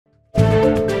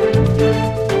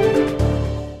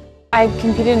I've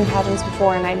competed in pageants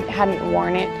before and I hadn't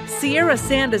worn it. Sierra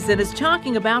Sanderson is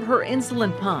talking about her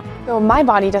insulin pump. So my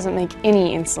body doesn't make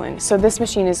any insulin, so this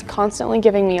machine is constantly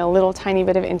giving me a little tiny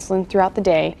bit of insulin throughout the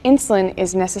day. Insulin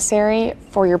is necessary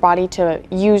for your body to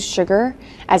use sugar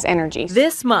as energy.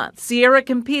 This month, Sierra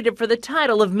competed for the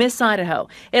title of Miss Idaho,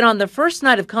 and on the first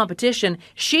night of competition,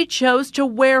 she chose to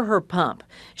wear her pump.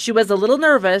 She was a little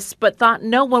nervous, but thought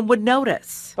no one would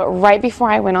notice. But right before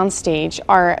I went on stage,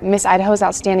 our Miss Idaho's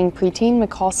Outstanding Preteen,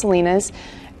 McCall Salinas,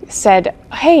 said,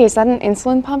 "Hey, is that an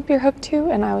insulin pump you're hooked to?"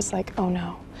 And I was like, oh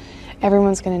no,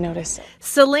 everyone's going to notice.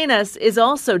 Salinas is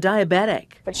also diabetic.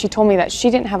 But she told me that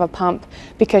she didn't have a pump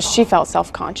because she felt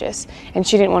self-conscious and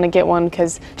she didn't want to get one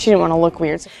because she didn't want to look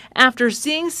weird. After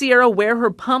seeing Sierra wear her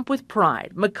pump with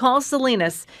pride, McCall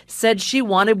Salinas said she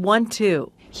wanted one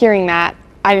too. Hearing that,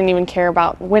 I didn't even care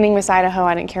about winning Miss Idaho.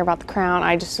 I didn't care about the crown.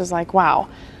 I just was like, wow,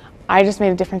 I just made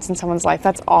a difference in someone's life.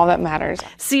 That's all that matters.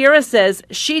 Sierra says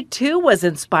she too was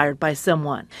inspired by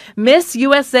someone. Miss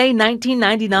USA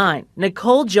 1999,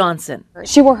 Nicole Johnson.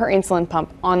 She wore her insulin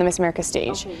pump on the Miss America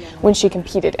stage when she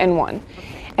competed and won.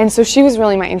 And so she was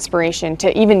really my inspiration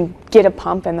to even get a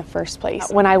pump in the first place.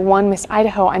 When I won Miss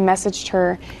Idaho, I messaged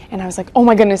her and I was like, oh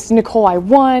my goodness, Nicole, I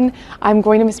won. I'm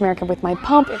going to Miss America with my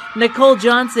pump. Nicole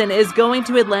Johnson is going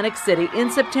to Atlantic City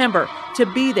in September to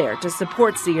be there to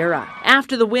support Sierra.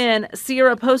 After the win,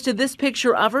 Sierra posted this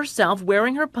picture of herself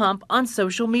wearing her pump on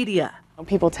social media.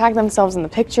 People tagged themselves in the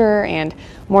picture and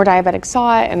more diabetics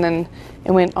saw it, and then it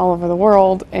went all over the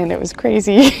world and it was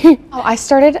crazy. I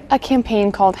started a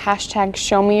campaign called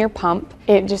 #ShowMeYourPump.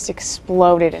 It just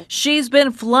exploded. She's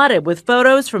been flooded with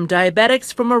photos from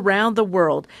diabetics from around the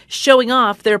world showing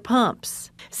off their pumps.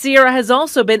 Sierra has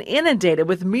also been inundated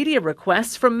with media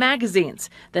requests from magazines,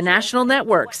 the national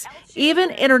networks, even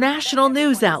international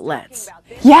news outlets.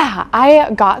 Yeah,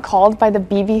 I got called by the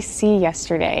BBC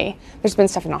yesterday. There's been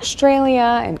stuff in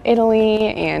Australia and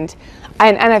Italy, and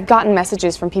I've gotten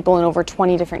messages from people in over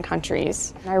 20 different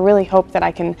countries. And I really hope that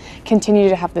I can continue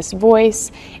to have this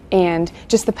voice and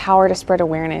just the power to spread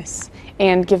awareness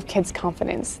and give kids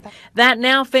confidence. That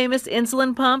now famous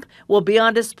insulin pump will be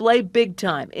on display big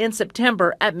time in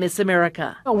September at Miss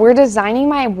America. We're designing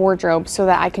my wardrobe so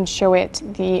that I can show it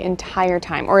the entire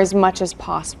time, or as much as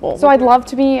possible. So I'd love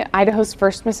to be Idaho's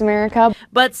first Miss America.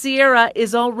 But Sierra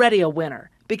is already a winner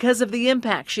because of the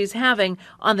impact she's having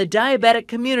on the diabetic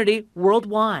community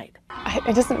worldwide.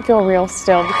 It doesn't feel real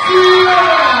still.